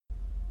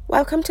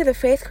Welcome to the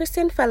Faith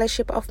Christian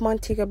Fellowship of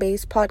Montego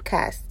Bay's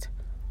podcast.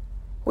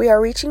 We are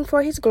reaching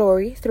for His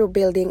glory through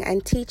building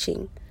and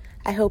teaching.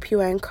 I hope you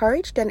are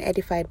encouraged and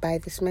edified by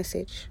this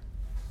message.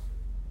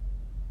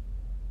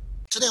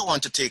 Today I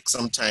want to take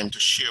some time to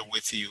share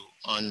with you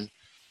on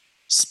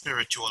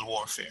spiritual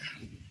warfare.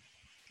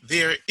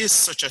 There is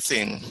such a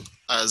thing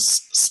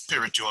as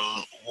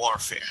spiritual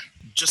warfare.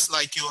 Just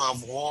like you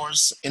have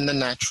wars in the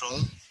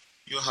natural,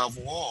 you have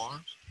war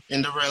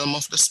in the realm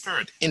of the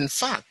spirit. In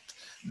fact,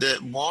 the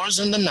wars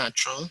in the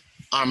natural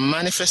are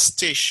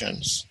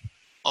manifestations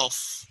of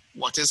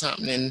what is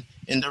happening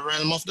in the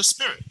realm of the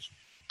spirit.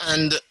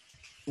 And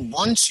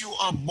once you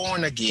are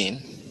born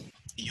again,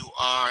 you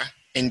are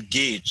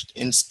engaged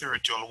in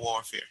spiritual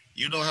warfare.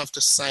 You don't have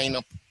to sign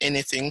up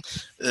anything.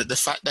 The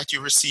fact that you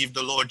received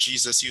the Lord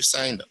Jesus, you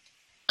signed up.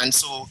 And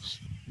so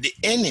the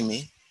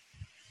enemy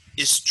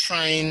is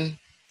trying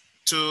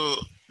to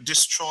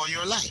destroy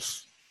your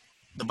life.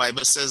 The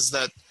Bible says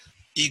that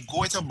he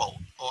goeth about,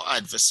 our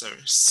adversary,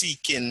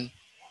 seeking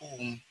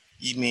whom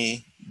he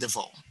may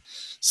devour.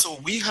 So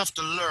we have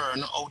to learn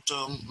how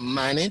to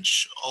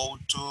manage, how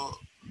to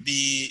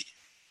be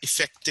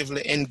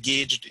effectively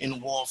engaged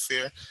in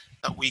warfare,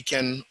 that we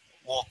can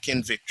walk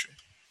in victory.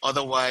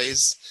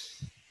 Otherwise,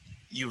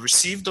 you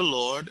receive the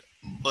Lord,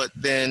 but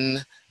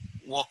then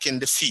walk in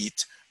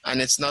defeat,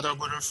 and it's not a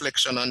good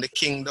reflection on the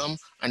kingdom,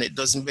 and it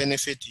doesn't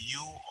benefit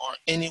you or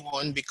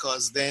anyone,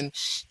 because then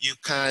you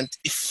can't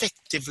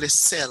effectively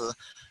sell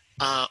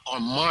or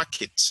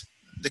market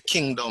the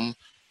kingdom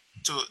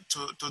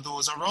to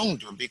those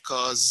around you,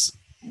 because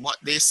what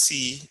they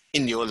see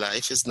in your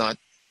life is not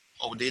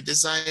how they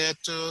desire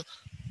to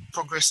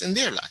progress in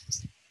their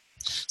lives.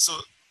 So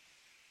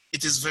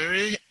it is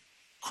very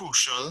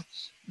crucial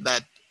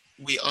that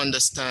we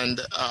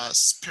understand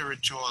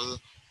spiritual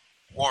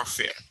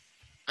warfare.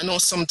 I know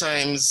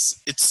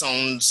sometimes it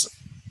sounds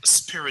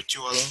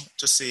spiritual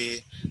to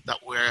say that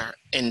we're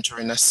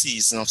entering a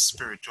season of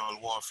spiritual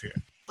warfare.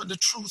 But the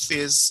truth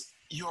is,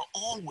 you're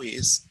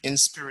always in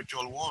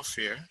spiritual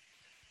warfare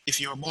if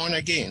you're born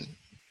again.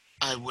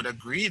 I would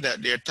agree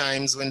that there are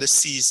times when the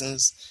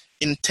seasons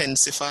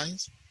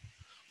intensifies,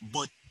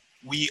 but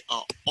we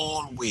are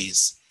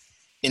always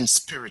in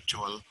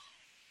spiritual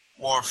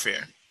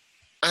warfare.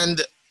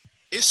 And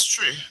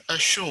history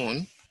has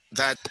shown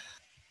that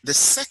the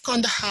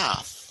second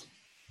half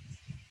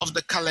of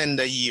the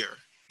calendar year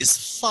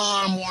is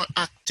far more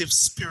active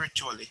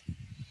spiritually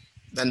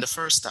than the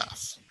first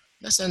half.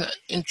 That's an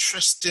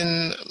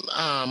interesting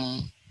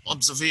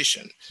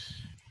observation.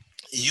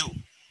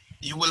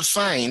 You will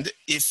find,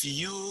 if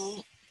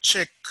you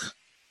check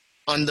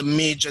on the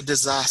major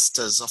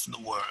disasters of the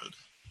world,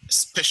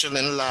 especially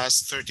in the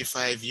last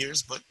 35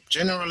 years, but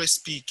generally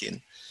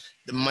speaking,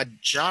 the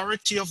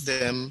majority of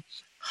them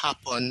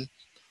happen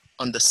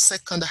on the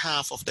second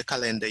half of the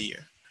calendar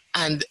year.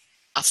 And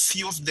a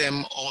few of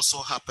them also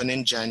happen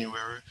in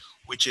January,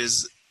 which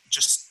is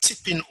just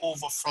tipping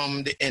over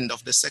from the end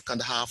of the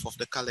second half of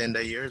the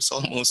calendar year. It's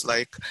almost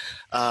like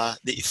the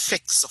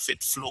effects of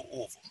it flow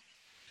over.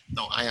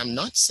 Now, I am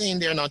not saying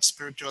there are not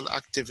spiritual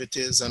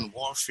activities and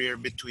warfare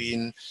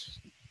between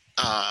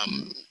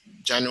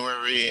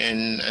January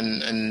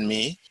and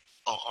May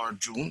or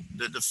June,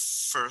 the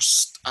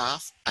first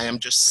half. I am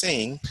just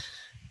saying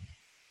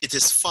it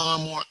is far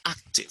more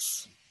active,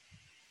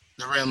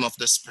 the realm of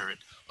the spirit,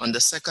 on the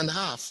second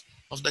half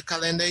of the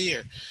calendar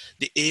year.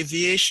 The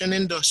aviation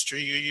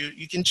industry,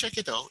 you can check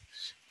it out,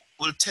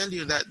 will tell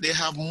you that they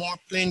have more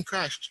plane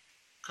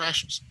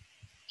crashes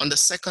on the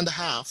second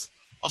half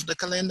of the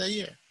calendar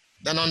year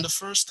than on the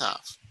first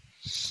half.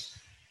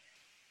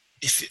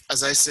 If,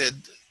 as I said,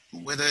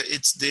 whether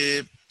it's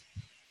the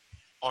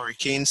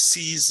hurricane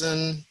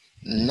season,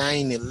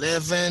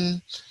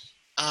 9/11,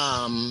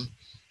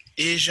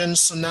 Asian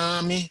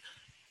tsunami,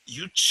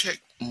 you check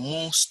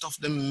most of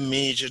the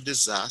major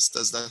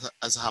disasters that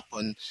has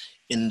happened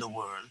in the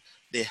world,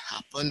 they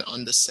happen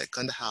on the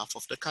second half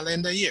of the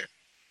calendar year.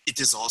 It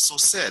is also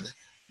said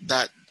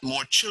that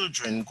more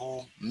children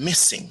go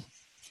missing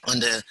on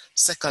the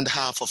second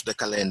half of the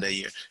calendar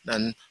year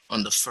than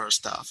on the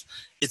first half.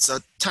 It's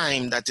a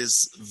time that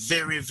is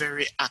very,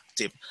 very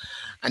active.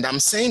 And I'm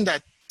saying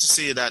that to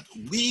say that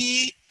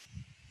we,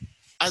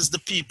 as the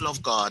people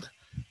of God,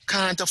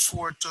 can't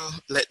afford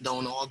to let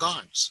down our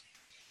guards.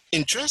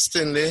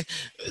 Interestingly,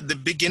 the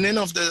beginning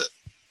of the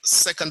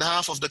second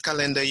half of the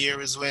calendar year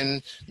is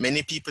when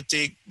many people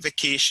take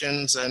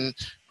vacations and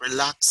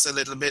relax a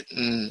little bit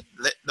and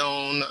let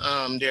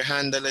down their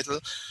hand a little.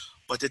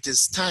 But it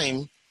is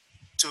time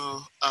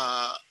to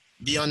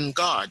be on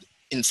guard.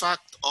 In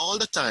fact, all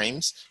the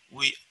times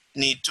we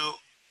need to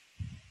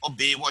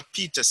obey what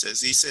Peter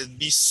says. He said,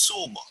 be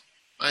sober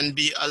and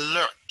be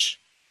alert.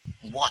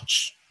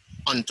 Watch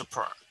unto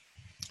prayer.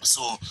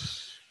 So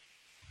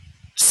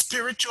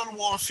spiritual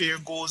warfare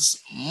goes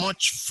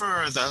much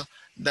further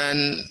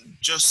than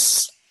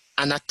just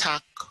an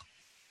attack,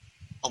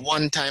 a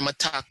one-time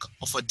attack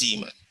of a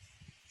demon.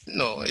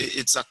 No,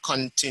 it's a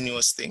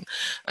continuous thing.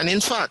 And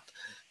in fact,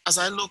 as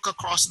I look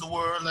across the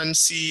world and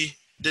see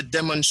the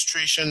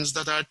demonstrations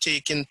that are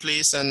taking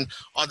place and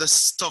other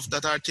stuff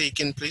that are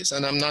taking place,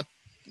 and I'm not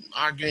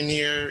arguing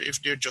here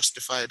if they're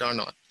justified or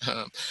not.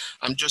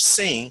 I'm just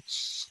saying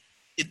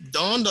it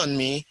dawned on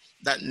me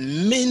that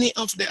many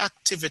of the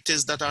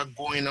activities that are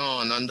going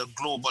on the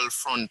global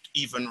front,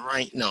 even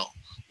right now,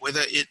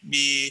 whether it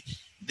be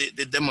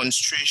the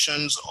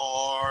demonstrations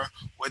or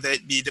whether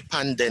it be the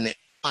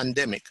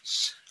pandemic,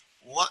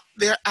 what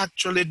they're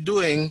actually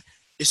doing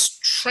is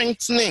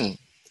strengthening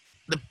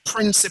the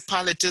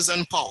principalities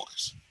and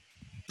powers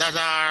that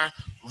are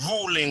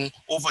ruling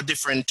over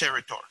different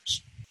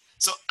territories.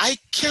 So I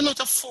cannot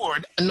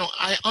afford, no,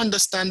 I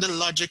understand the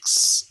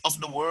logics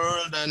of the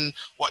world and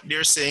what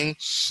they're saying,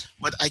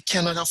 but I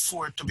cannot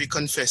afford to be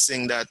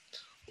confessing that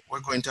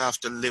we're going to have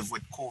to live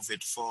with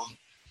COVID for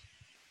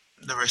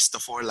the rest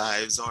of our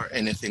lives or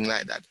anything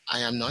like that. I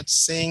am not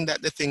saying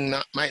that the thing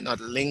might not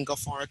linger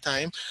for a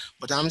time,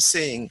 but I'm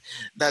saying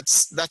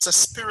that's a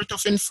spirit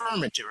of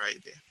infirmity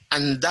right there.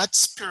 And that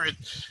spirit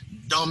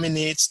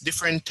dominates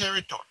different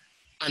territory.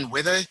 And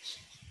whether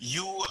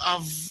you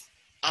have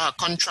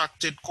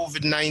contracted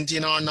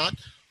COVID-19 or not,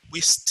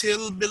 we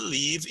still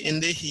believe in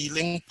the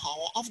healing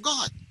power of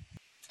God.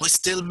 We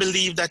still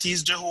believe that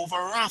He's Jehovah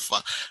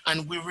Rapha,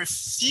 and we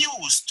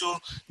refuse to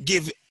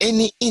give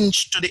any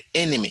inch to the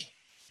enemy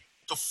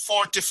to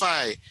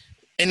fortify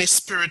any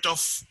spirit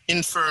of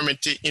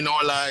infirmity in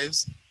our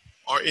lives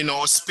or in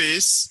our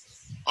space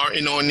or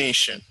in our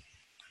nation.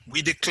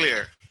 We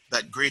declare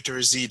that greater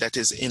is He that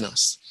is in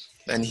us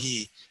than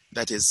he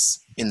that is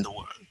in the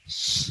world.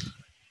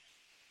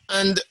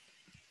 And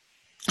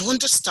I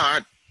want to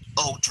start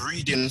out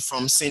reading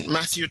from St.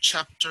 Matthew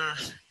chapter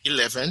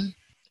 11,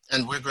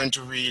 and we're going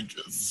to read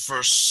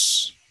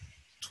verse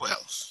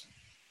 12.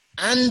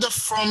 And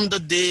from the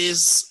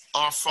days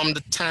or from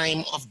the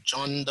time of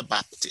John the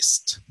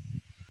Baptist,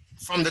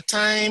 from the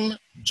time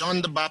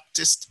John the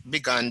Baptist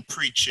began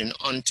preaching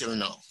until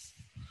now,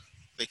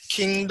 the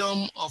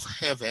kingdom of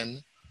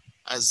heaven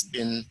has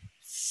been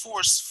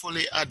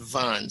forcefully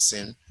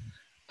advancing,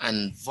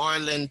 and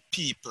violent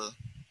people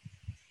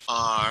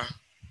are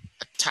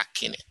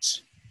attacking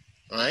it,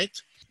 right?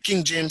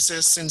 King James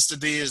says, since the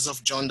days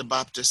of John the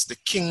Baptist, the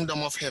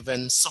kingdom of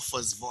heaven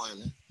suffers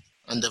violence,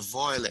 and the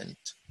violent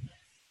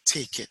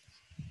take it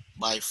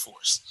by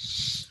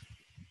force.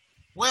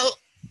 Well,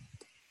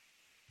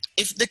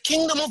 if the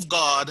kingdom of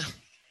God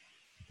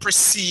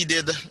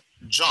preceded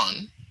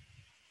John,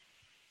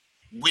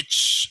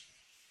 which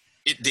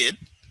it did,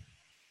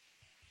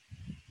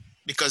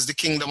 because the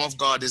kingdom of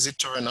God is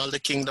eternal, the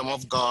kingdom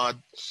of God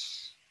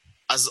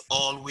has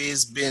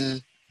always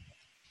been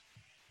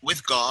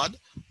with God,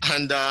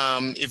 and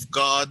if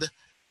God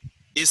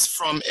is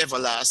from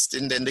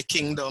everlasting, then the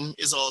kingdom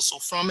is also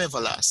from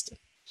everlasting.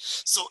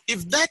 So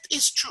if that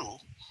is true,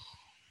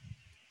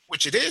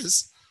 which it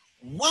is,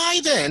 why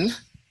then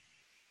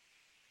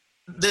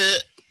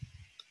the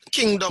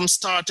kingdom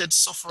started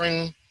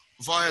suffering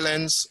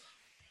violence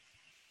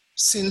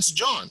since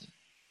John?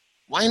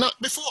 Why not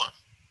before?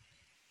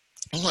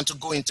 I want to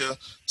go into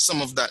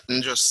some of that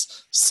and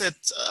just set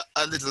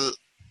a little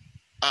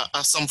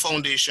some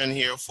foundation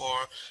here for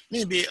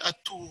maybe a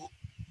 2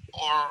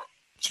 or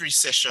 3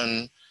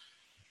 session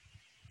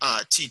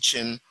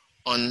teaching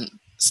on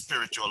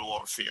spiritual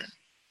warfare.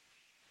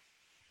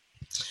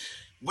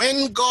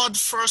 When God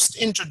first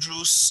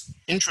introduced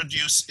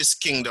His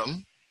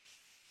kingdom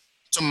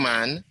to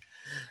man,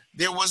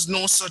 there was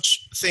no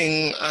such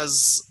thing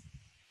as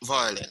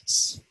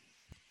violence,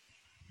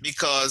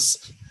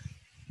 because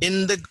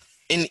in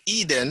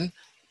Eden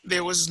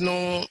there was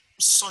no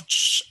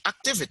such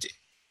activity.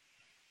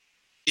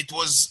 It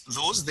was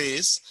those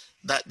days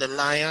that the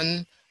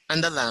lion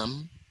and the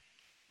lamb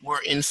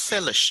were in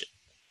fellowship.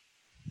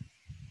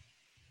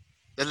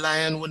 The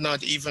lion would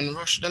not even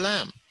rush the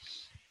lamb.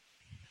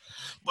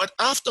 But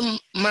after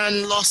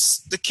man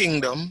lost the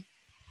kingdom,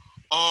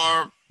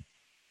 or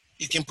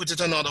you can put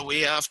it another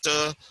way,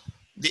 after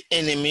the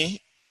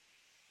enemy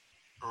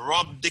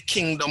robbed the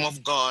kingdom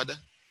of God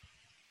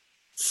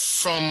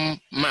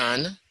from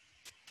man,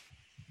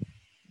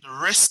 the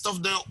rest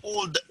of the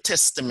Old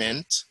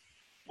Testament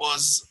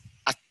was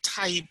a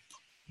type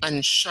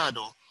and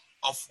shadow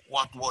of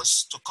what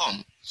was to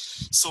come.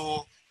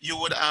 So you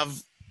would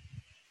have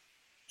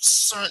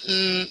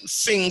certain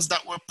things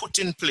that were put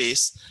in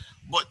place,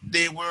 but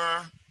they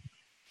were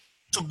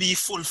to be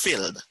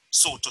fulfilled,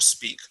 so to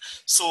speak.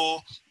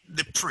 So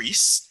the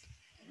priest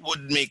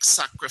would make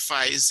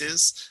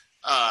sacrifices,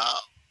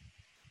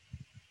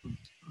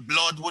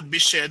 blood would be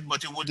shed,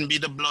 but it wouldn't be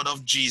the blood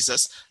of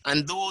Jesus.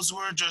 And those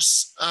were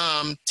just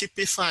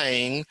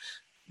typifying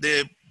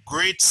the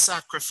great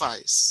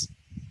sacrifice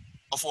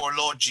of our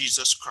Lord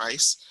Jesus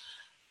Christ,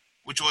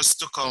 which was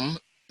to come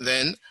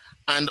then,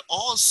 and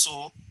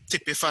also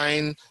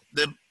typifying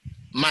the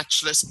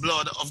matchless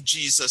blood of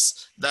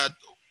Jesus that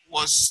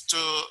was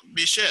to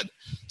be shed.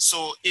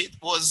 So it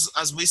was,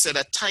 as we said,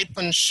 a type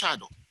and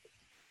shadow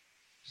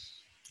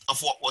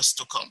of what was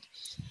to come.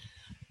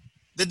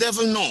 The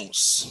devil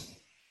knows.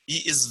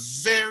 He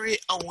is very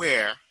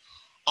aware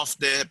of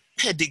the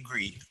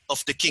pedigree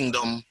of the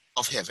kingdom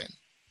of heaven.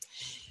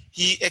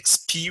 He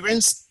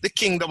experienced the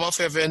kingdom of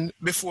heaven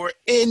before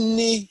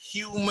any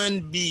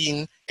human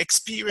being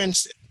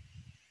experienced it.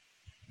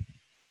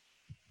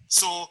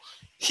 So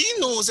he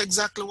knows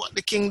exactly what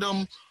the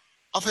kingdom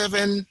of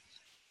heaven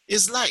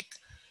is like,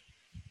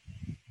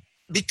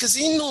 because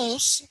he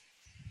knows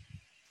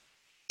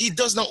he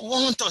does not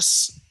want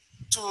us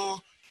to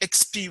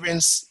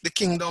experience the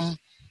kingdom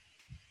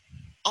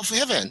of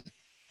heaven.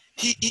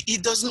 He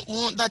doesn't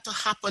want that to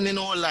happen in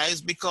our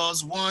lives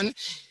because, one,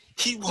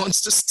 he wants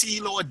to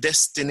steal our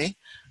destiny,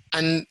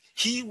 and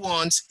he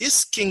wants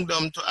his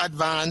kingdom to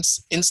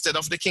advance instead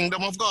of the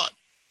kingdom of God.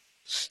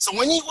 So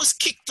when he was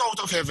kicked out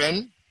of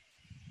heaven,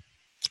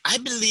 I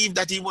believe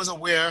that he was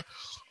aware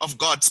of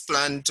God's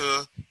plan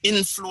to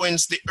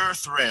influence the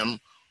earth realm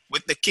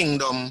with the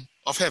kingdom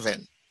of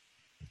heaven.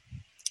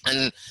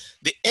 And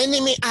the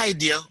enemy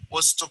idea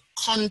was to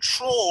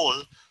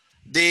control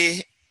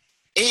the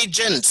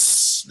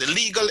agents, the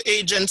legal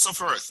agents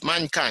of earth,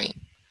 mankind,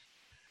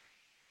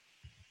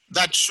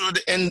 that should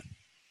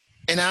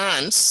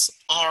enhance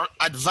or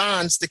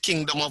advance the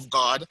kingdom of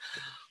God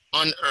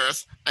on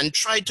earth, and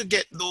try to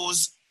get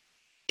those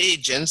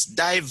agents,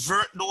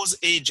 divert those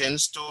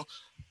agents to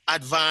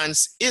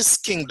advance his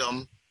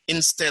kingdom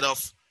instead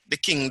of the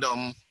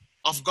kingdom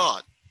of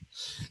God.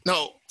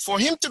 Now, for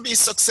him to be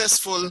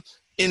successful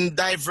in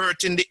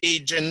diverting the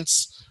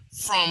agents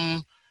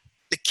from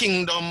the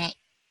kingdom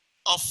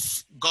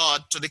of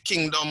God to the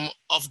kingdom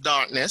of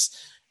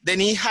darkness, then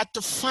he had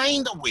to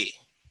find a way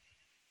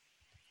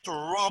to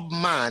rob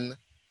man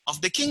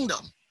of the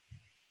kingdom.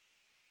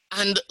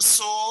 And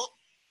so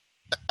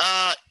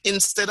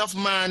instead of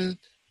man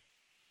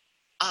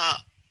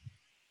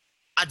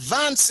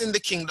advancing the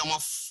kingdom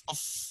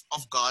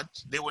of God,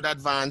 they would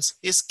advance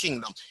his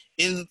kingdom.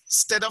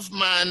 Instead of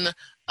man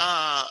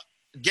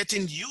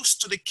getting used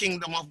to the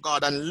kingdom of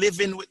God and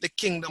living with the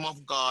kingdom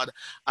of God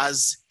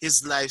as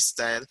his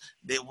lifestyle,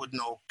 they would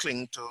now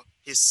cling to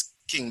his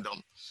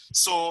kingdom.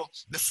 So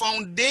the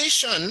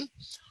foundation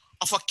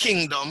of a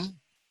kingdom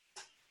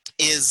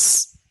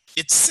is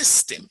its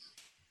system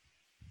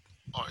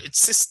or its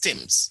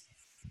systems.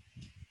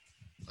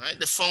 Right?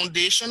 The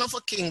foundation of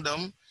a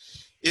kingdom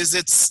is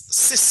its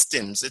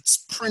systems, its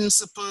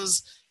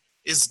principles,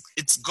 is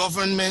its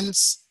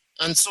governments,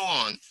 and so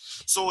on.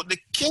 So the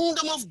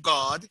kingdom of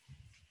God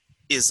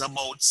is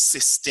about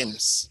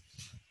systems,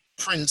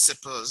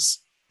 principles,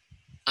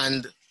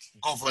 and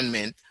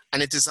government.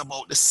 And it is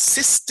about the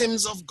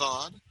systems of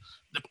God,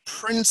 the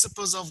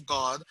principles of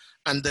God,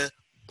 and the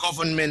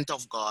government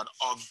of God,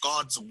 or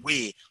God's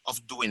way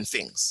of doing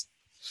things.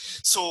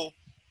 So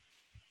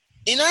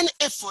in an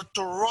effort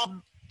to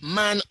rob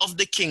man of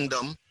the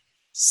kingdom,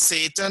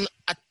 Satan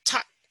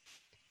attacked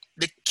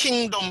the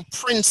kingdom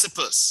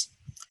principles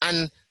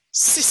and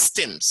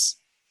systems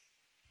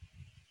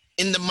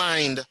in the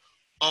mind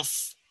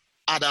of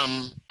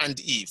Adam and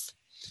Eve.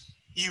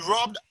 He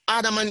robbed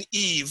Adam and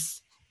Eve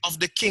of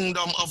the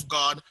kingdom of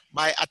God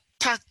by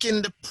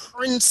attacking the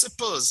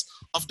principles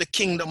of the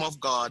kingdom of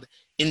God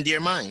in their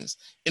minds.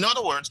 In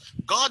other words,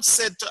 God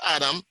said to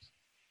Adam,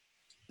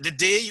 the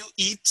day you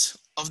eat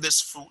of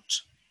this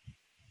fruit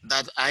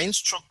that I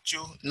instruct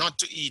you not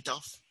to eat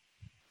of,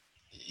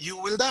 you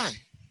will die.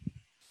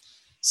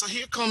 So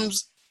here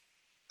comes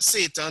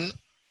Satan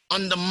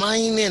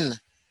undermining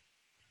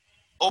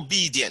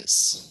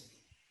obedience,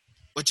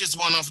 which is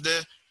one of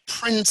the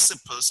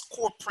principles,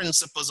 core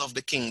principles of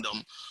the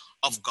kingdom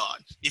of God.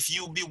 If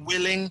you be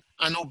willing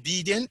and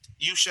obedient,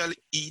 you shall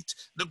eat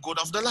the good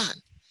of the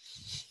land.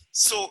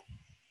 So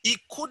he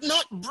could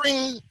not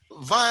bring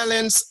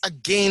violence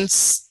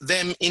against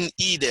them in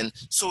Eden.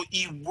 So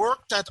he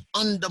worked at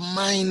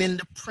undermining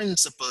the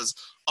principles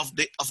of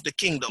the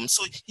kingdom.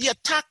 So he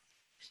attacked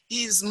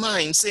his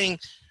mind, saying,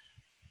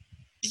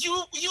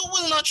 you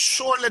will not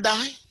surely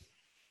die.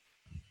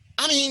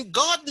 I mean,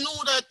 God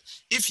knew that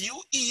if you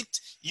eat,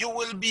 you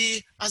will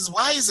be as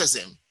wise as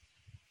him.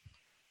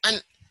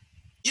 And,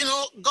 you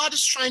know, God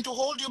is trying to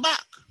hold you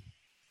back.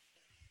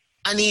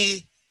 And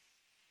he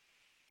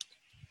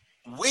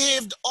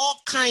waved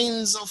all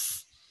kinds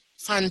of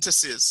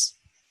fantasies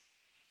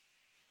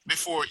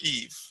before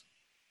Eve,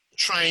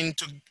 trying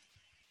to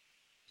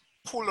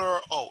pull her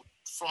out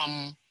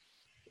from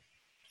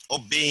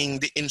obeying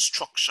the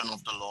instruction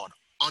of the Lord,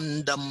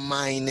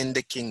 undermining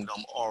the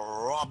kingdom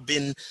or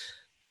robbing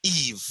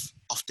Eve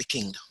of the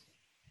kingdom.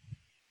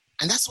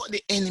 And that's what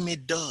the enemy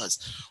does.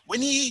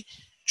 When he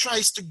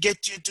tries to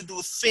get you to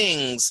do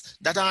things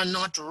that are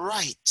not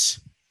right,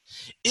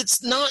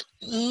 it's not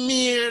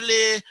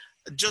merely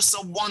just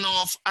a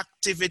one-off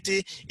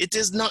activity. It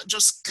is not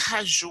just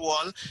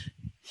casual.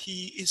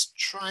 He is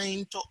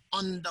trying to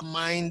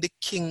undermine the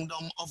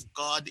kingdom of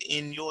God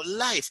in your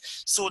life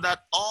so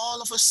that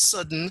all of a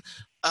sudden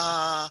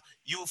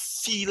you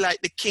feel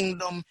like the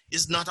kingdom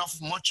is not of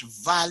much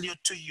value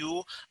to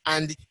you,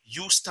 and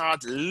you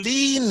start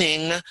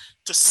leaning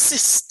to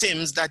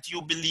systems that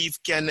you believe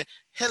can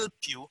help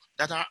you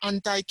that are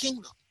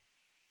anti-kingdom.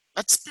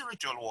 That's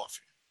spiritual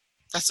warfare.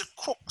 That's the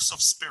crux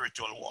of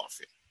spiritual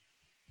warfare.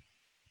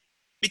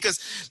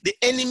 Because the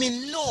enemy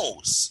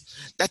knows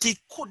that he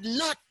could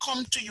not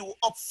come to you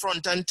up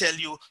front and tell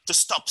you to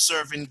stop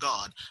serving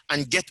God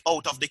and get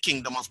out of the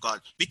kingdom of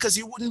God, because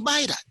you wouldn't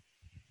buy that.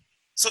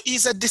 So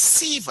he's a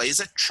deceiver,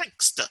 he's a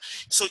trickster.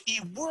 So he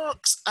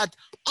works at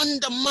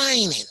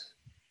undermining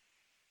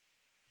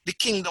the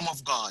kingdom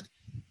of God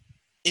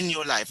in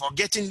your life, or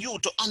getting you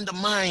to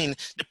undermine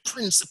the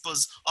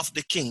principles of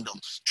the kingdom,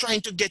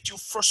 trying to get you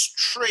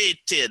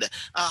frustrated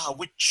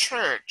with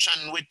church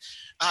and with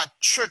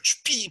church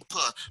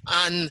people,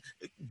 and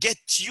get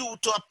you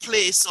to a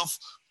place of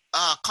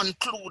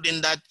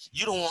concluding that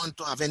you don't want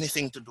to have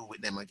anything to do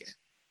with them again.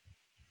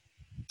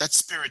 That's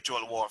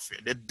spiritual warfare.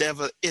 The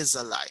devil is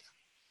a liar.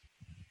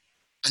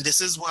 And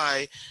this is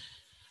why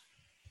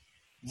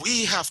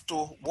we have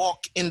to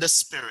walk in the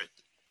spirit,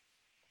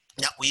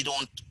 that we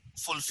don't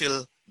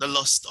fulfill the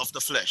lust of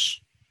the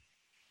flesh.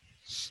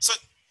 So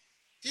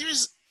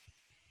here's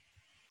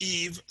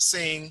Eve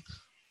saying,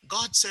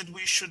 God said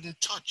we shouldn't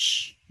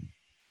touch.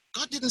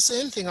 God didn't say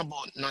anything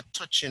about not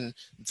touching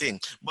thing,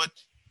 but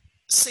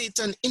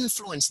Satan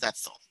influenced that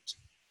thought.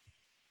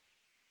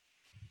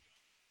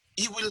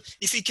 He will,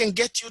 if he can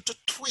get you to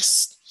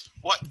twist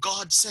what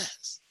God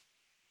says,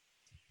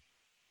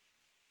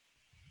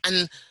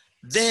 and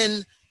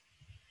then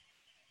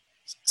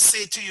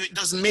say to you it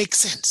doesn't make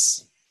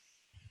sense.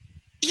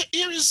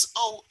 Here is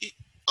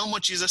how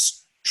much he's a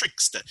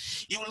trickster.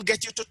 He will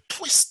get you to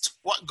twist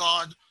what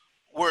God's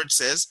word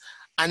says,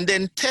 and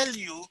then tell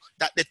you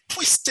that the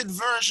twisted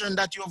version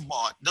that you have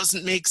bought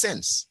doesn't make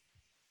sense.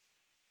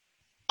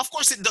 Of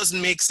course it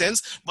doesn't make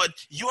sense, but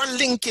you are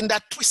linking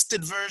that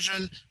twisted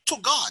version to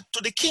God,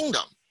 to the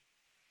kingdom.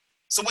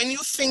 So when you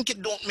think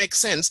it don't make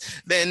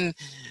sense, then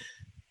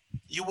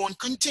you won't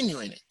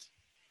continue in it.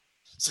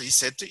 So he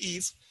said to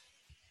Eve,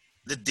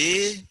 the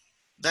day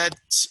that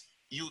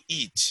you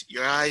eat,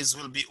 your eyes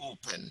will be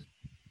open.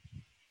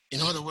 In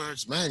other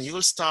words, man, you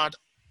will start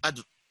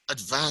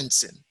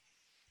advancing.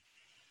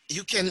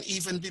 You can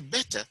even be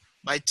better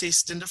by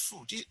tasting the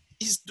fruit.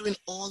 He's doing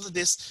all of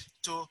this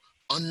to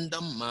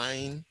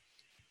undermine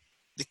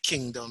the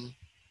kingdom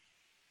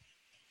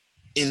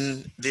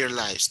in their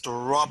lives, to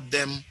rob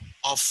them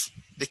of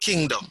the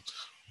kingdom.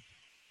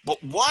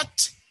 But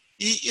what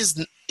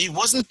he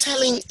wasn't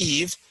telling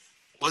Eve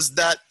was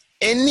that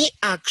any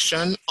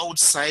action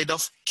outside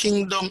of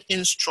kingdom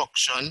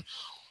instruction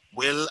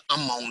will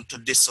amount to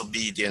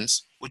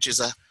disobedience, which is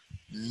a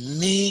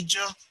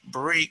major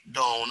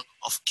breakdown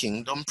of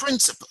kingdom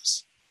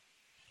principles.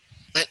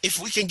 And if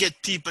we can get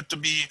people to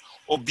be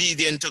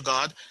obedient to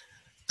God,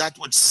 that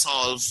would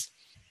solve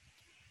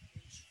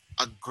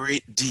a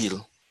great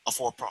deal of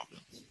our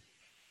problem.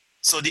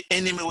 So the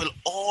enemy will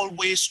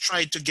always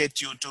try to get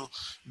you to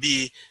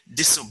be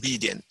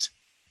disobedient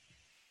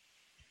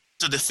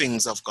to the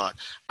things of God.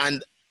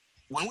 And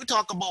when we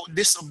talk about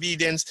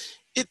disobedience,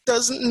 it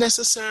doesn't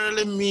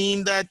necessarily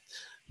mean that,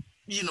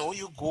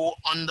 you go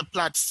on the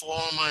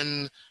platform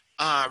and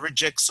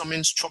reject some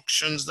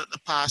instructions that the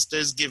pastor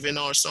is giving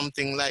or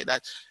something like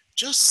that.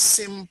 Just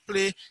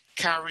simply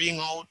carrying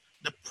out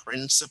the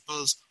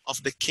principles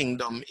of the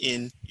kingdom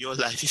in your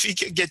life. If he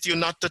can get you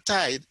not to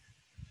tithe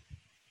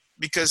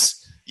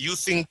because you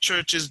think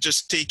church is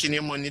just taking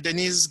your money, then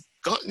he's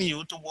gotten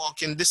you to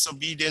walk in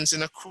disobedience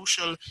in a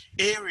crucial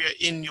area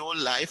in your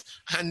life,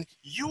 and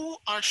you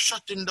are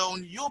shutting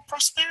down your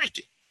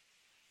prosperity.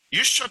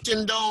 You're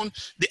shutting down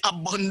the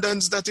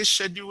abundance that is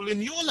scheduled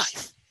in your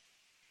life.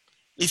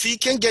 If he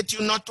can get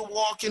you not to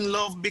walk in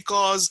love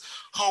because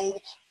how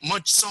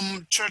much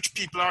some church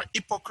people are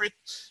hypocrite,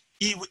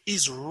 he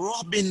is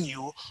robbing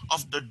you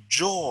of the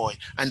joy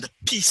and the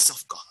peace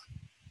of God.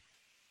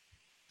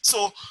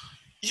 So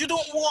you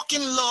don't walk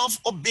in love,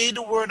 obey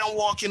the word and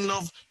walk in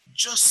love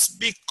just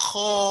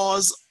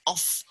because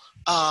of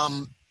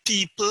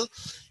people.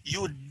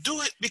 You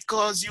do it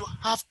because you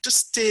have to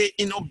stay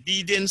in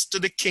obedience to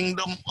the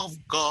kingdom of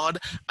God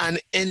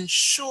and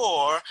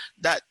ensure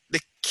that the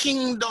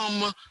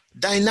kingdom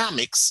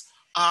dynamics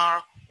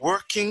are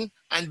working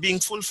and being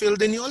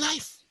fulfilled in your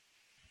life.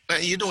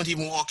 You don't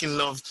even walk in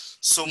love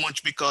so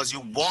much because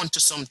you want to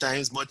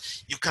sometimes,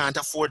 but you can't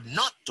afford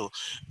not to,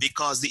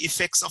 because the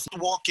effects of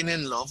walking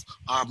in love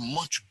are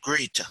much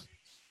greater.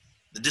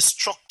 The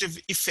destructive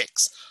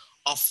effects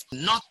of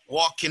not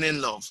walking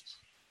in love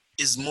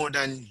is more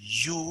than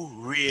you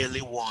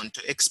really want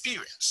to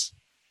experience.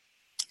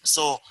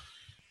 So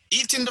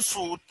eating the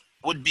fruit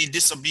would be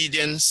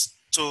disobedience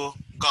to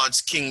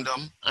God's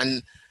kingdom,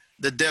 and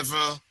the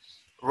devil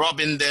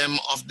robbing them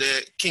of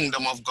the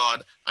kingdom of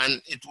God,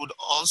 and it would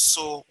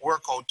also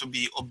work out to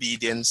be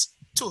obedience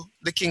to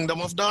the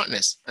kingdom of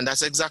darkness. And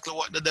that's exactly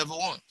what the devil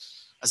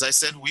wants. As I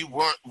said, we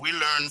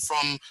learned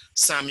from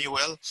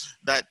Samuel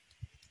that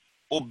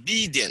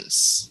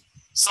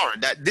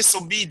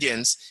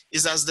disobedience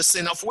is as the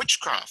sin of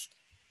witchcraft.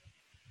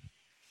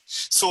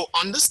 So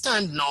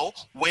understand now,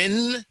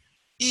 when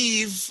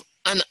Eve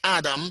and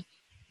Adam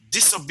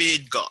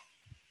disobeyed God,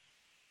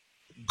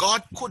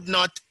 God could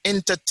not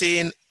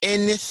entertain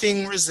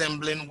anything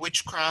resembling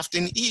witchcraft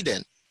in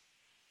Eden.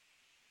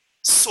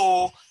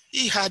 So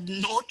he had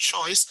no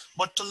choice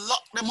but to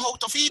lock them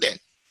out of Eden.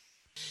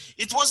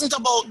 It wasn't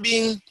about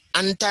being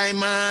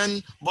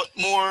anti-man, but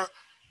more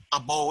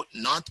about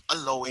not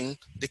allowing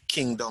the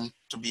kingdom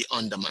to be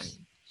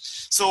undermined.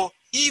 So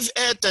Eve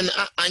ate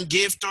and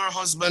gave to her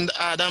husband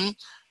Adam,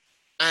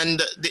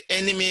 and the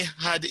enemy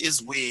had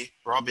his way,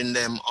 robbing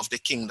them of the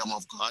kingdom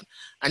of God.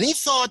 And he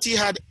thought he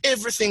had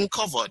everything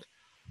covered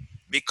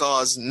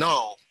because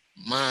now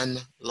man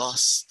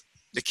lost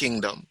the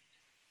kingdom.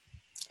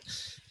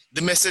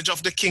 The message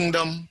of the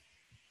kingdom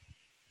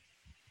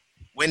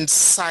went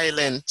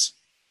silent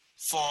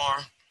for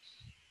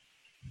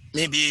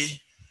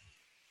maybe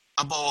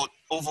about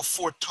over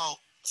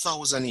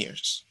 4,000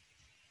 years.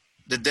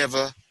 The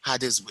devil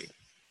had his way.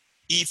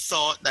 He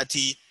thought that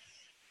he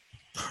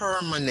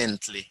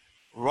permanently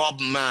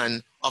robbed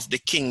man of the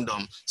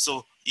kingdom.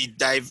 So he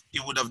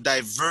would have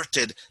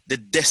diverted the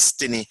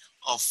destiny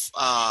of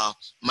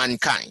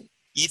mankind.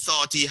 He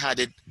thought he had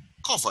it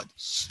covered.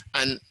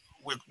 And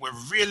we're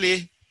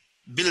really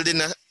building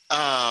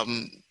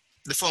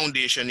the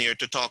foundation here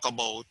to talk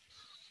about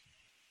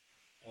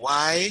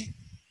why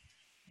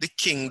the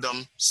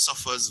kingdom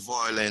suffers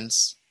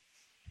violence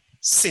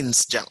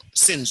since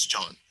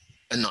John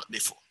and not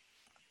before.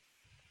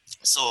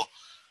 So,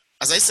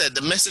 as I said,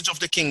 the message of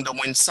the kingdom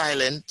went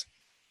silent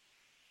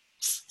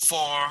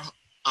for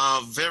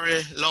a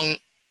very long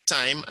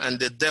time, and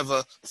the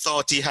devil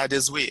thought he had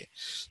his way.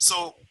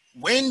 So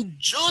when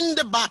John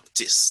the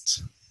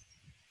Baptist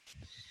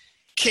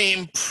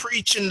came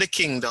preaching the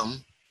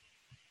kingdom,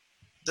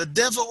 the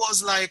devil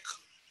was like,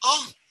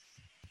 oh,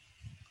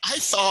 I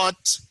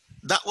thought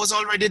that was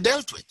already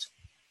dealt with.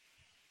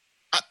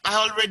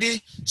 I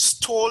already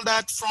stole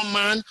that from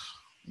man.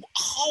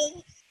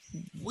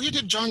 Where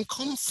did John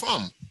come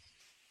from?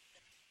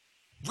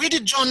 Where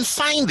did John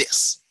find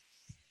this?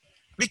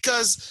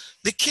 Because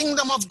the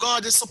kingdom of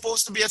God is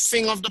supposed to be a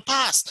thing of the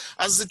past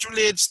as it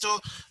relates to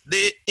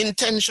the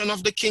intention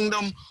of the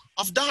kingdom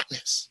of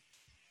darkness.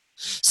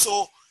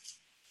 So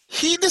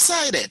he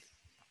decided,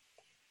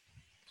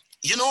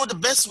 you know, the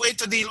best way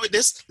to deal with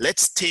this,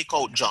 let's take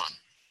out John.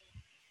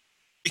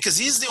 Because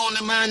he's the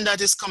only man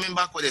that is coming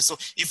back with it. So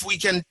if we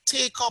can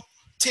take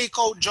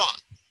out John,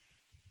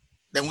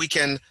 then we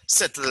can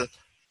settle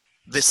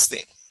this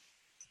thing.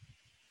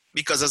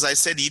 Because as I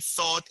said, he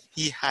thought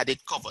he had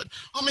it covered.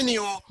 How many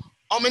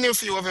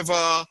of you have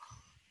ever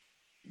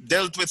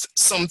dealt with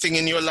something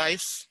in your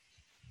life?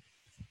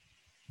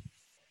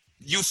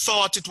 You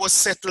thought it was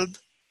settled,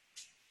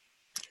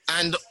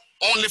 and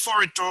only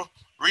for it to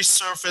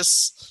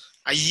resurface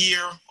a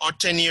year or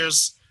 10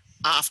 years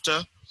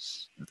after.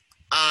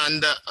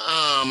 And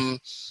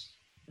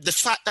the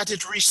fact that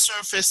it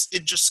resurfaced,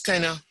 it just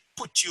kind of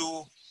put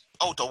you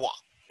out of work.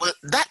 Well,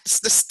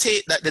 that's the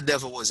state that the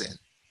devil was in.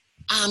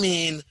 I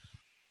mean,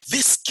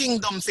 this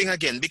kingdom thing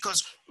again,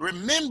 because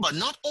remember,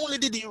 not only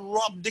did he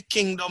rob the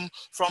kingdom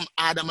from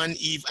Adam and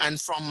Eve and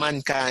from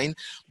mankind,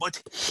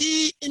 but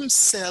he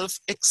himself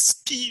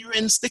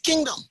experienced the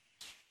kingdom.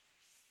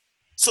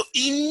 So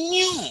he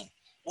knew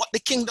what the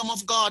kingdom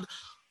of God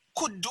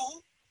could do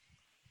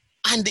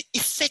and the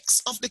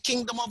effects of the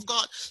kingdom of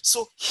God.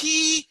 So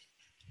he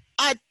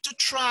had to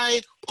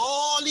try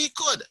all he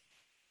could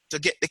to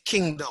get the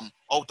kingdom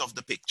out of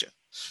the picture.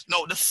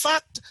 Now, the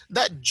fact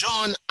that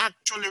John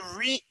actually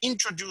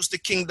reintroduced the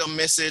kingdom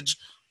message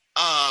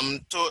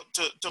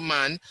to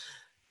man,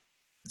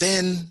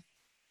 then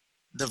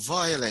the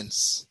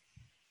violence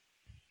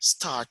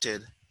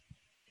started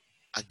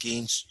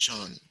against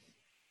John.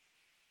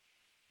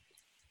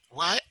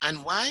 Why?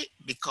 And why?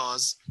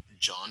 Because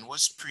John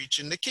was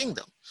preaching the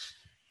kingdom.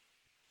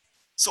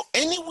 So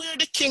anywhere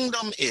the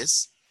kingdom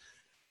is,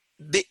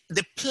 the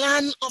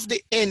plan of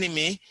the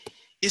enemy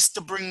is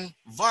to bring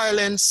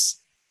violence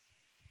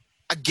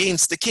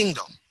against the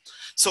kingdom.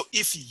 So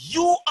if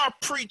you are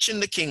preaching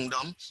the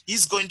kingdom,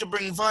 he's going to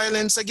bring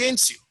violence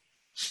against you.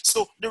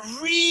 So the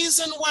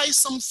reason why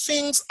some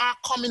things are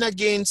coming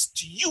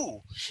against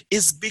you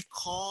is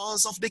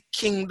because of the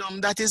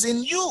kingdom that is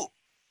in you.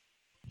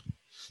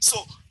 So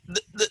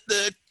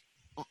the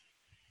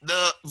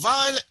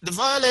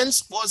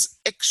violence was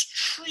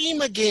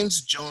extreme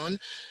against John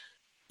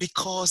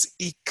because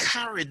he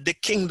carried the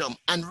kingdom.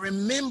 And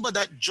remember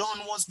that John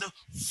was the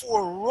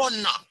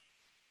forerunner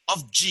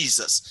of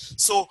Jesus.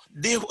 So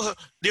there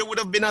would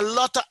have been a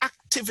lot of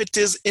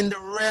activities in the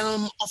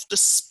realm of the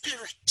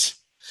spirit,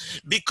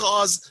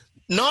 because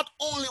not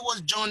only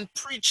was John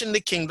preaching the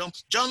kingdom,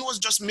 John was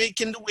just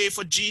making the way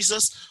for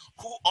Jesus,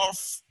 who are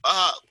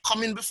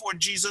coming before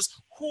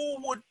Jesus, who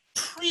would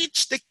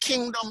preach the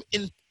kingdom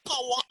in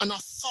power and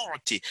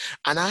authority.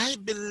 And I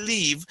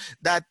believe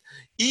that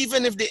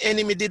even if the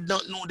enemy did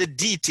not know the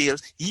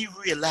details, he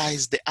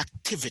realized the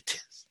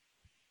activities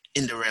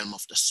in the realm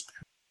of the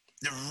spirit.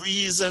 The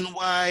reason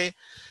why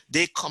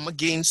they come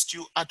against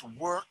you at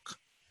work,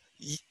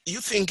 you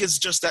think it's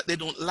just that they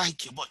don't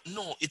like you, but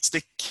no, it's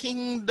the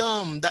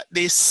kingdom that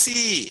they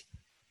see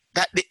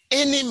that the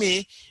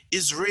enemy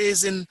is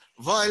raising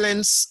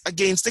violence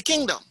against the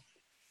kingdom.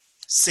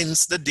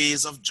 Since the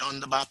days of John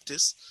the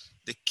Baptist,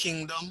 the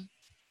kingdom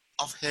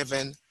of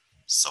heaven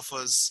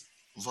suffers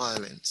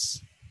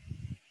violence,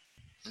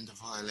 and the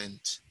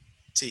violent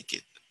take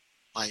it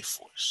by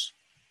force.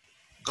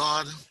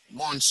 God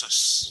wants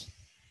us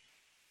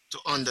to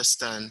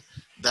understand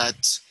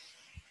that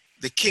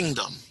the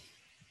kingdom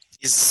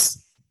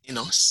is in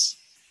us.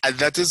 And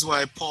that is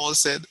why Paul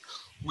said,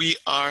 we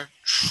are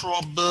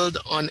troubled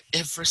on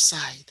every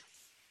side,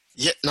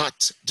 yet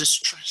not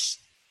distressed,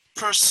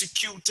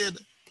 persecuted,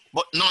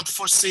 but not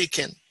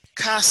forsaken,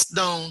 cast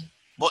down,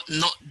 but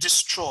not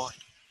destroyed,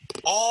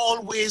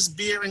 always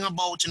bearing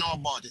about in our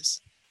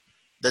bodies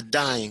the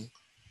dying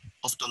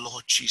of the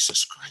Lord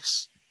Jesus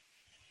Christ.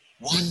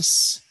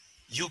 Once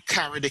you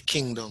carry the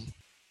kingdom,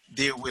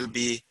 there will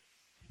be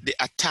the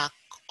attack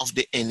of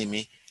the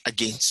enemy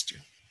against you.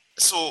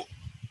 So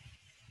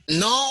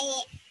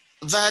now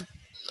that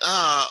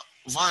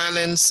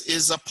violence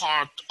is a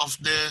part of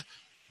the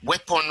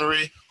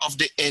weaponry of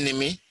the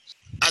enemy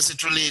as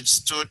it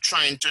relates to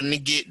trying to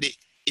negate the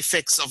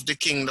effects of the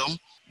kingdom,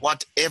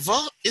 whatever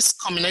is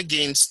coming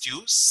against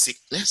you,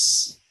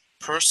 sickness,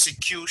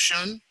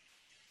 persecution,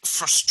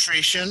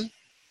 frustration,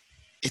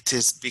 it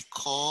is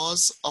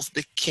because of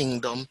the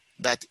kingdom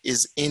that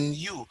is in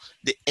you.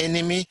 The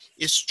enemy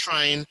is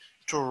trying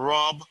to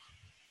rob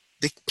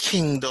the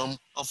kingdom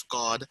of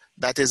God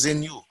that is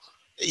in you.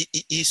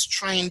 He's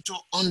trying to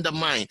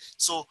undermine.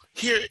 So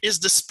here is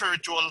the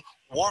spiritual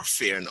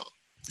warfare now.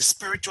 The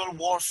spiritual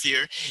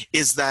warfare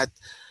is that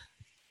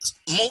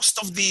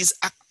most of these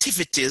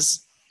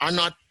activities are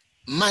not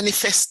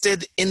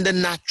manifested in the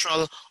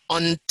natural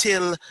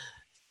until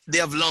they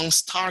have long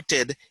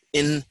started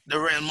in the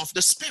realm of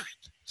the spirit.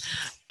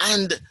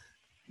 And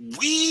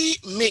we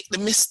make the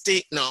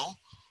mistake now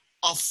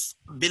of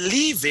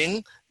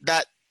believing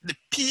that the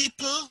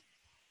people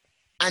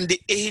and the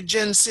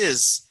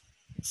agencies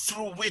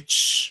through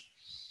which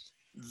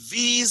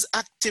these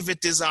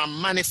activities are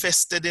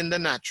manifested in the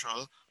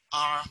natural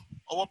are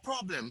our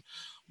problem.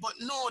 But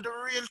no, the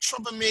real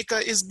troublemaker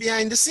is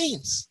behind the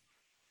scenes.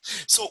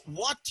 So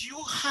what you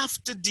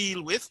have to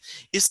deal with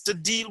is to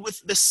deal with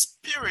the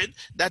spirit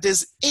that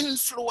is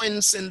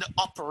influencing the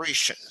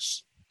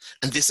operations.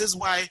 And this is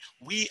why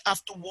we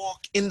have to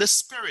walk in the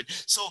spirit.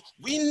 So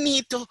we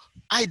need to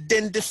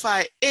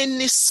identify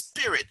any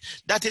spirit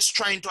that is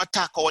trying to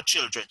attack our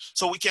children.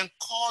 So we can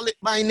call it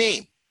by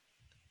name.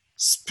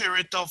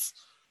 Spirit of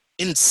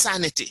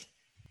insanity.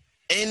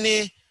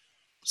 Any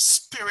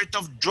spirit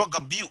of drug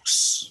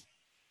abuse.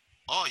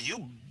 Oh,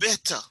 you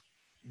better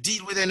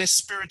deal with any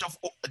spirit of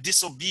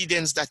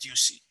disobedience that you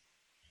see.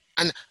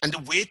 And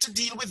the way to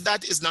deal with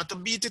that is not to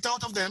beat it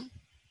out of them.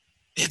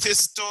 It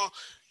is to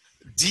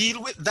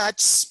deal with that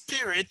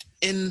spirit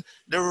in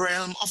the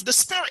realm of the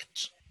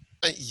spirit.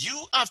 And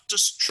you have to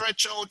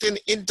stretch out in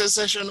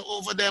intercession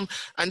over them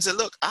and say,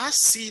 look, I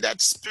see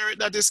that spirit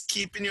that is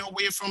keeping you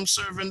away from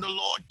serving the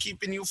Lord,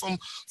 keeping you from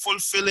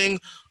fulfilling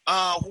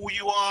who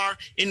you are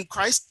in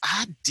Christ.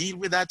 I deal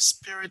with that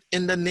spirit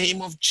in the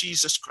name of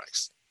Jesus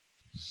Christ.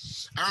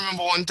 I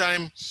remember one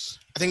time,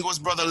 I think it was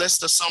Brother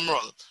Lester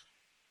Sumrall,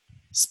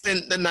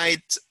 spent the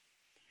night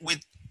with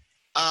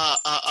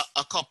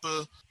a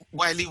couple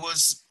while he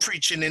was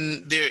preaching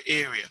in their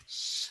area.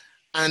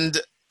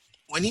 And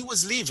when he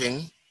was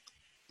leaving,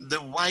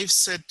 the wife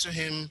said to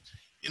him,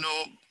 you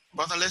know,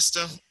 Brother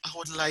Lester, I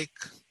would like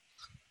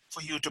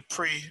for you to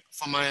pray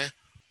for my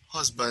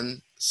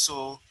husband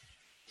so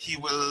he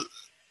will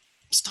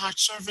start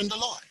serving the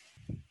Lord.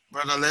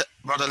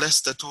 Brother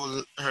Lester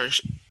told her,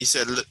 he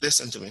said,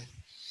 listen to me.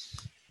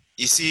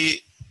 You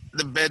see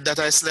the bed that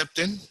I slept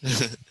in?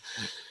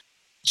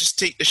 Just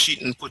take the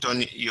sheet and put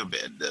on your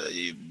bed.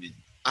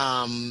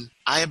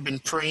 I have been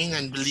praying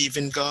and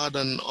believing God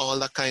and all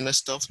that kind of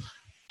stuff.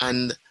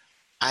 And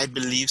I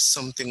believe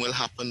something will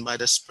happen by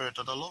the Spirit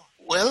of the Lord.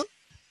 Well,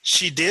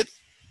 she did.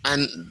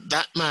 And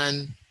that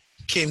man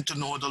came to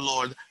know the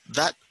Lord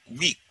that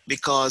week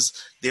because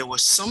there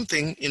was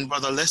something in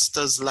Brother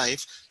Lester's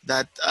life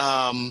that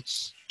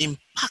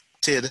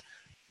impacted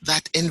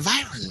that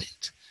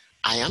environment.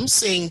 I am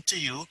saying to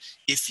you,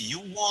 if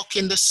you walk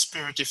in the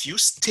Spirit, if you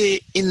stay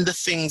in the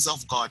things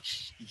of God,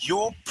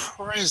 your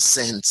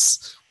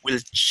presence will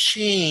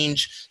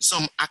change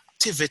some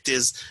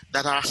activities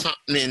that are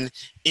happening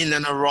in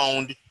and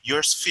around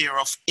your sphere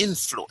of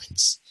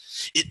influence.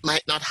 It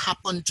might not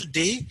happen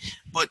today,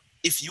 but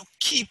if you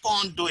keep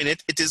on doing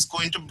it, it is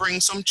going to bring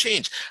some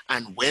change.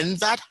 And when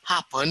that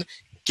happens,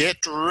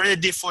 get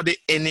ready for the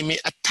enemy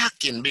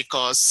attacking,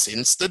 because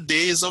since the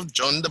days of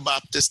John the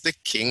Baptist, the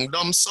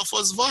kingdom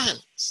suffers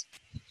violence.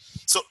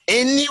 So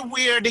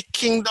anywhere the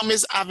kingdom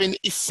is having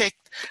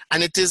effect,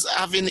 and it is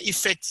having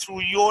effect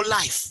through your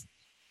life,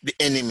 the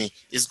enemy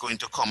is going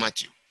to come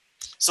at you.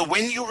 So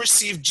when you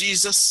receive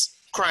Jesus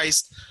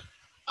Christ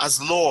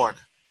as Lord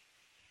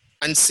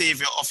and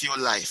Savior of your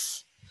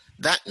life,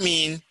 that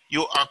means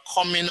you are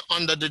coming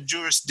under the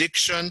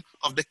jurisdiction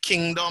of the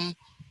kingdom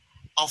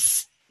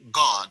of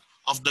God,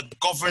 of the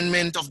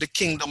government of the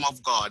kingdom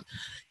of God.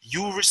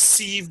 You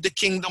receive the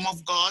kingdom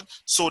of God,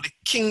 so the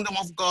kingdom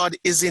of God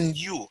is in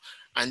you.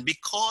 And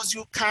because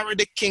you carry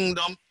the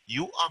kingdom,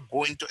 you are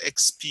going to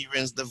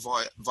experience the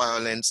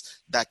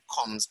violence that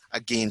comes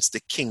against the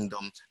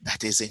kingdom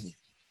that is in you.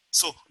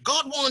 So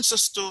God wants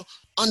us to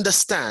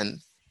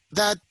understand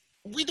that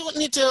we don't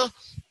need to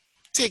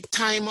take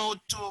time out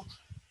to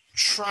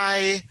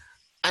try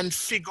and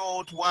figure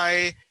out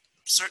why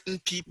certain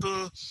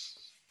people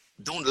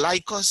don't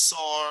like us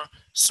or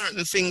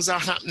certain things are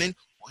happening.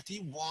 What he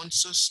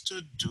wants us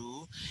to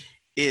do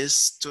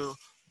is to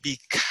be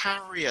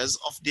carriers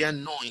of the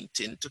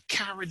anointing, to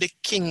carry the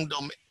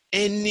kingdom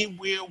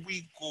anywhere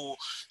we go,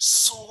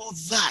 so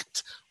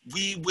that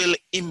we will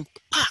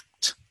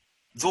impact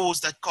those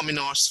that come in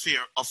our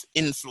sphere of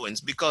influence.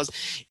 Because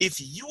if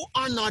you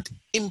are not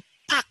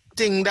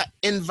impacting the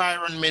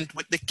environment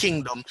with the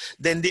kingdom,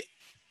 then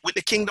with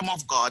the kingdom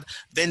of God,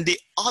 then the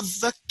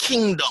other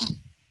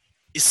kingdom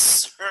is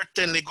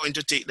certainly going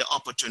to take the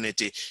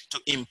opportunity to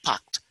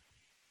impact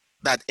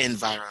that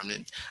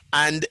environment,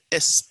 and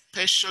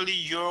especially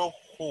your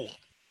home.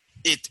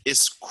 It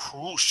is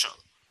crucial.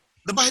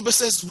 The Bible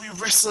says we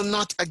wrestle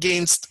not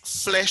against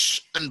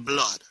flesh and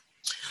blood,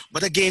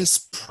 but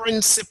against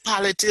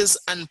principalities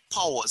and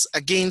powers,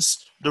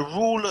 against the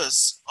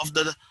rulers of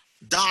the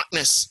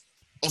darkness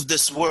of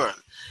this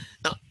world.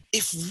 Now,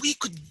 if we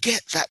could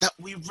get that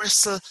we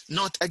wrestle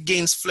not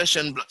against flesh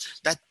and blood,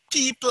 that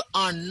people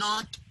are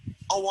not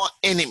our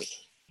enemy,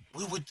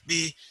 we would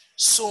be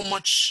so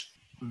much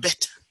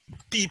better.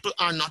 People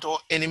are not our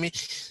enemy.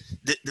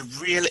 The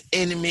real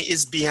enemy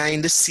is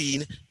behind the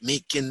scene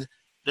making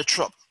the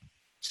trouble.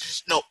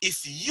 Now,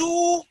 if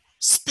you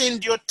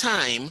spend your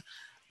time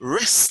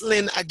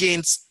wrestling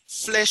against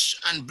flesh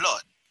and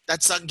blood,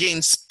 that's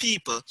against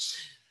people,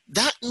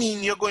 that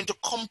means you're going to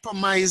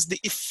compromise the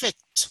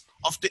effects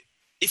of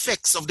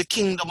the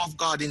kingdom of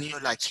God in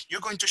your life.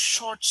 You're going to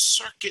short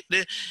circuit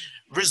the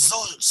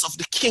results of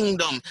the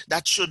kingdom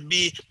that should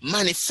be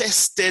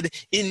manifested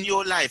in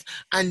your life.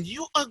 And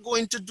you are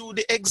going to do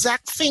the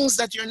exact things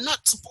that you're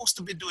not supposed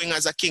to be doing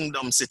as a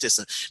kingdom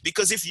citizen.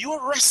 Because if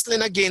you're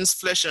wrestling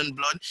against flesh and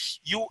blood,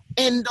 you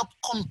end up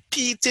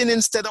competing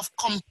instead of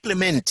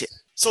complementing.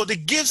 So the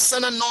gifts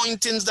and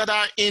anointings that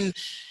are in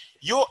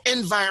your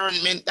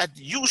environment that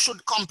you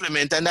should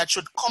complement and that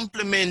should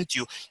complement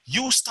you,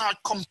 you start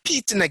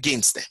competing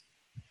against them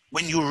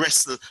when you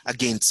wrestle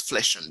against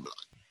flesh and blood.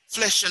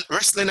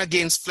 Wrestling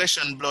against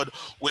flesh and blood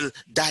will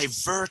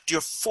divert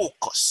your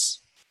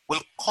focus,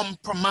 will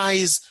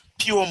compromise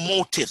pure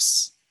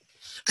motives.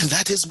 And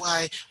that is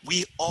why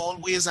we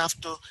always have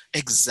to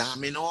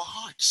examine our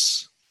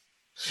hearts.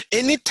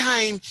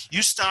 Anytime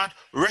you start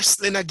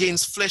wrestling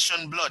against flesh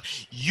and blood,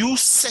 you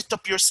set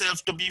up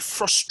yourself to be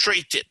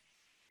frustrated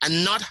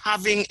and not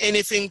having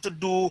anything to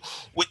do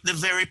with the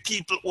very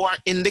people who are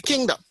in the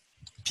kingdom.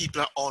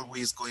 People are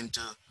always going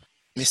to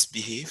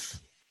misbehave,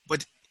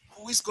 but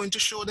who is going to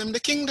show them the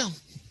kingdom?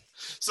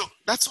 So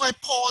that's why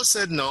Paul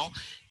said, no,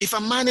 if a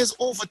man is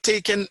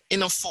overtaken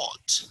in a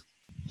fault,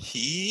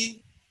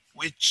 he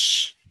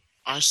which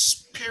are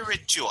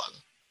spiritual.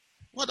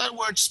 What that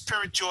word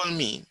spiritual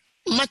mean?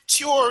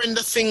 Mature in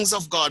the things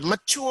of God,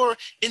 mature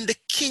in the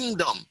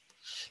kingdom,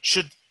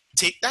 should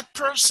take that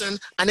person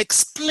and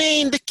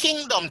explain the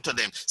kingdom to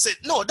them. Say,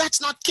 no, that's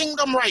not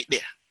kingdom right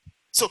there.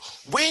 So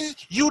when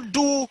you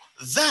do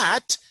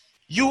that,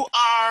 you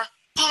are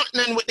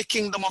partnering with the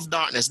kingdom of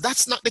darkness.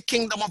 That's not the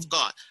kingdom of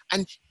God.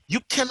 And you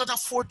cannot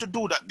afford to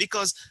do that,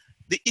 because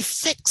the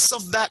effects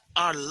of that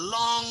are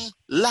long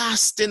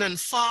lasting and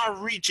far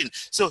reaching.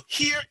 So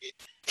here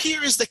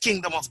is the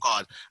kingdom of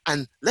God,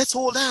 and let's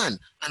hold on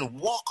and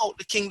walk out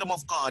the kingdom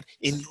of God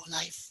in your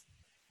life.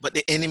 But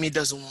the enemy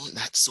doesn't want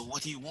that. So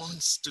what he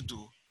wants to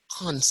do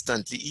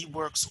constantly, he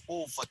works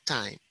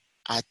overtime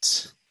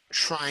at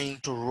trying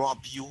to rob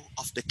you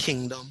of the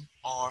kingdom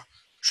or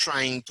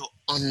trying to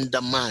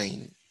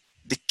undermine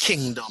the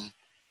kingdom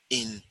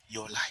in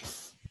your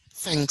life.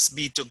 Thanks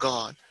be to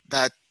God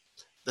that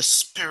the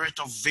spirit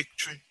of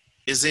victory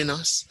is in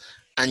us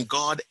and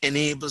God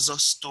enables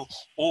us to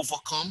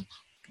overcome.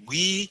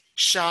 We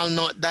shall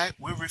not die.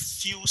 We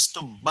refuse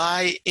to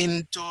buy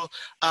into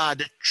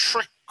the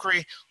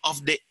trickery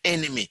of the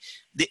enemy.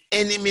 The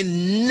enemy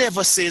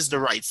never says the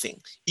right thing.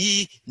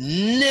 He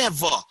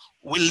never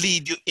will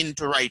lead you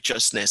into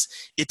righteousness.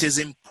 It is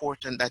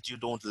important that you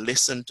don't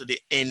listen to the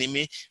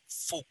enemy.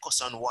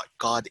 Focus on what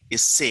God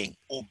is saying.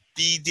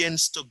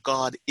 Obedience to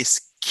God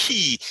is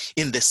key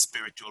in the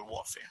spiritual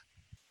warfare.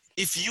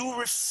 If you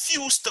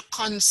refuse to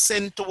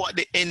consent to what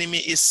the enemy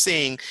is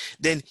saying,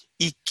 then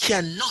he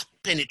cannot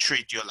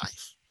penetrate your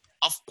life.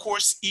 Of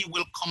course, he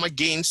will come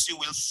against you,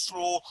 will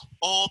throw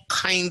all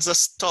kinds of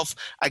stuff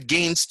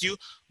against you,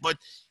 but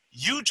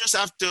you just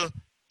have to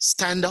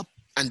stand up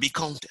and be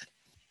counted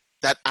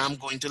that I'm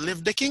going to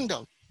live the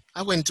kingdom.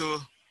 I went to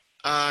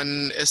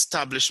an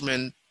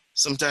establishment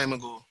some time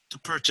ago to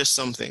purchase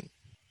something,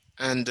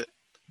 and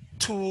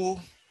two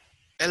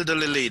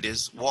elderly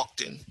ladies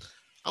walked in.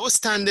 I was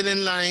standing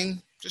in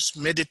line, just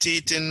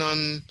meditating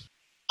on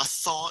a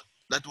thought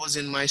that was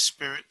in my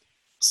spirit.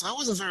 So I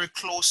wasn't very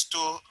close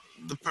to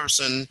the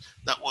person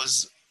that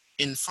was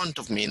in front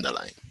of me in the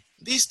line.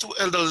 These two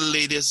elderly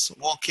ladies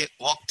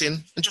walked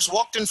in and just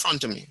walked in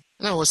front of me.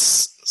 And I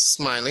was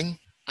smiling.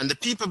 And the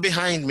people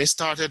behind me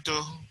started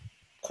to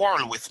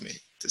quarrel with me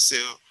to say,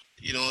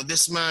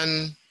 this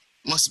man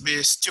must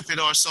be stupid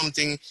or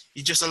something.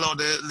 He just allowed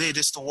the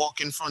ladies to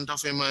walk in front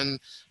of him and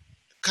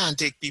can't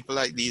take people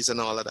like these and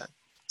all of that.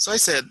 So I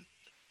said,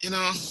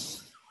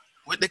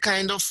 with the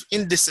kind of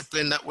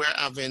indiscipline that we're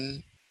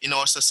having in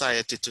our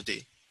society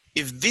today,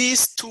 if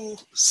these two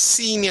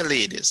senior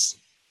ladies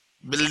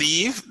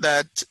believe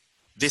that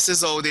this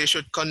is how they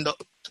should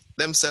conduct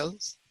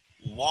themselves,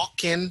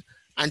 walk in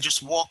and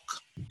just walk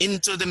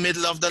into the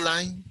middle of the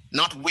line,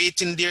 not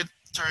waiting their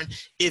turn.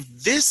 If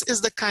this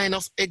is the kind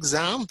of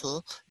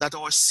example that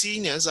our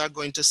seniors are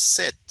going to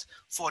set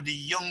for the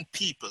young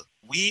people,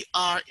 we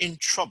are in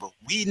trouble.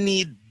 We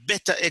need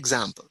better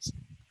examples.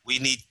 We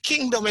need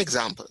kingdom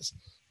examples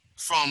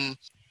from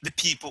the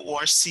people who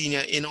are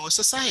senior in our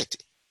society.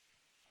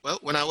 Well,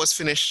 when I was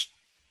finished,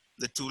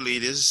 the two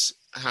ladies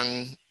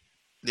hung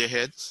their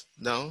heads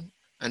down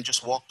and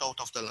just walked out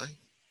of the line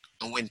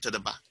and went to the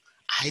back.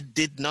 I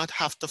did not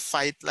have to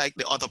fight like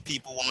the other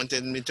people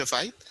wanted me to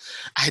fight.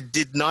 I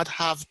did not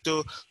have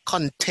to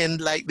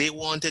contend like they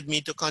wanted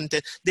me to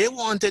contend. They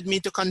wanted me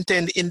to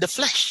contend in the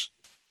flesh.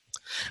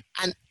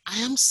 And I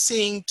am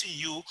saying to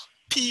you,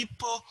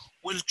 people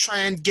will try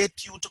and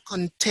get you to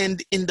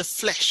contend in the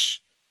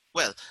flesh.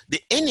 Well, the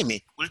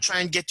enemy will try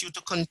and get you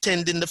to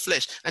contend in the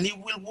flesh, and he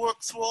will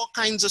work through all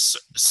kinds of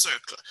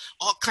circles,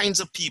 all kinds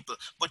of people.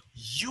 But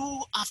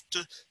you have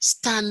to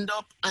stand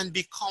up and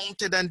be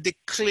counted and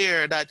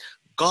declare that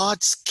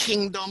God's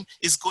kingdom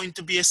is going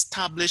to be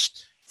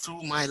established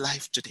through my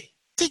life today.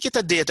 Take it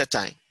a day at a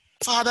time.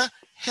 Father,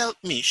 help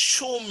me,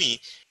 show me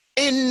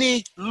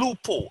any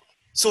loophole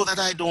so that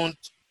I don't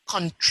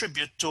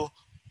contribute to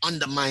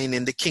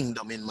undermining the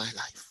kingdom in my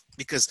life,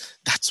 because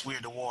that's where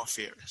the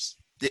warfare is.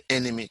 The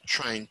enemy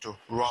trying to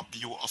rob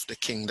you of the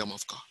kingdom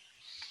of God.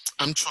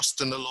 I'm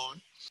trusting the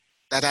Lord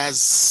that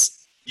as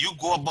you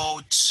go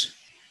about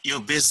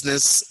your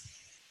business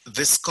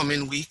this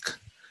coming week,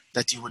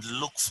 that you would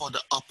look for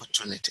the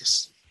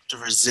opportunities to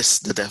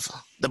resist the devil.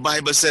 The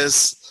Bible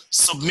says,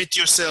 submit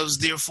yourselves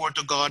therefore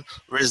to God,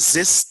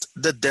 resist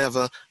the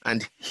devil,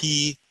 and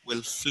he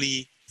will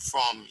flee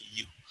from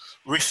you.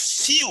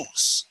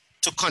 Refuse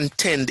to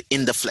contend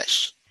in the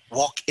flesh.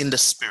 Walk in the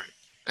spirit,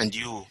 and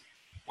you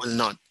will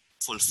not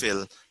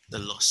fulfill the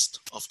lust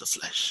of the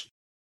flesh.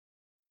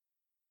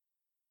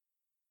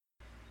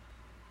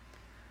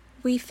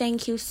 We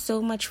thank you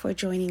so much for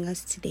joining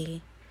us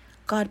today.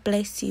 God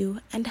bless you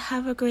and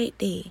have a great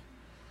day.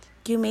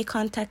 You may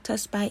contact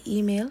us by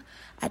email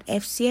at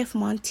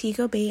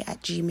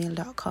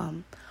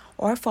fcfmontegobay@gmail.com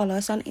or follow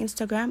us on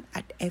Instagram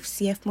at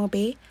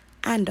fcfmobay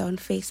and on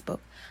Facebook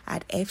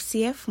at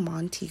FCF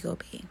Montego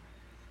Bay.